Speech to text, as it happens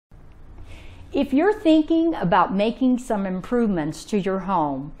If you're thinking about making some improvements to your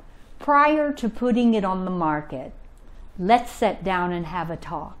home prior to putting it on the market, let's sit down and have a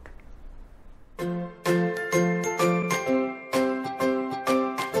talk.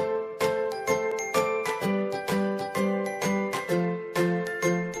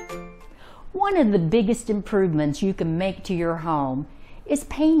 One of the biggest improvements you can make to your home is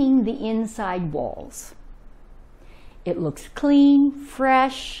painting the inside walls. It looks clean,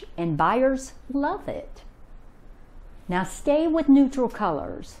 fresh, and buyers love it. Now stay with neutral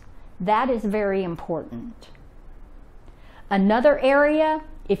colors. That is very important. Another area,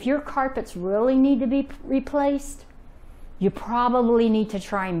 if your carpets really need to be replaced, you probably need to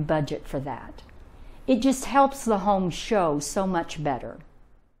try and budget for that. It just helps the home show so much better.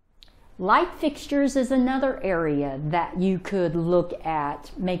 Light fixtures is another area that you could look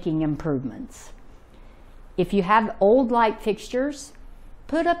at making improvements. If you have old light fixtures,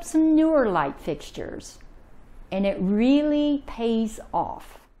 put up some newer light fixtures, and it really pays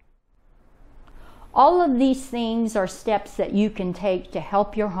off. All of these things are steps that you can take to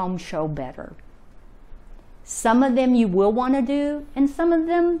help your home show better. Some of them you will want to do, and some of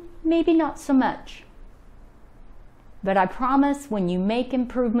them maybe not so much. But I promise when you make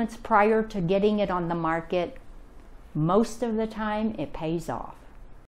improvements prior to getting it on the market, most of the time it pays off.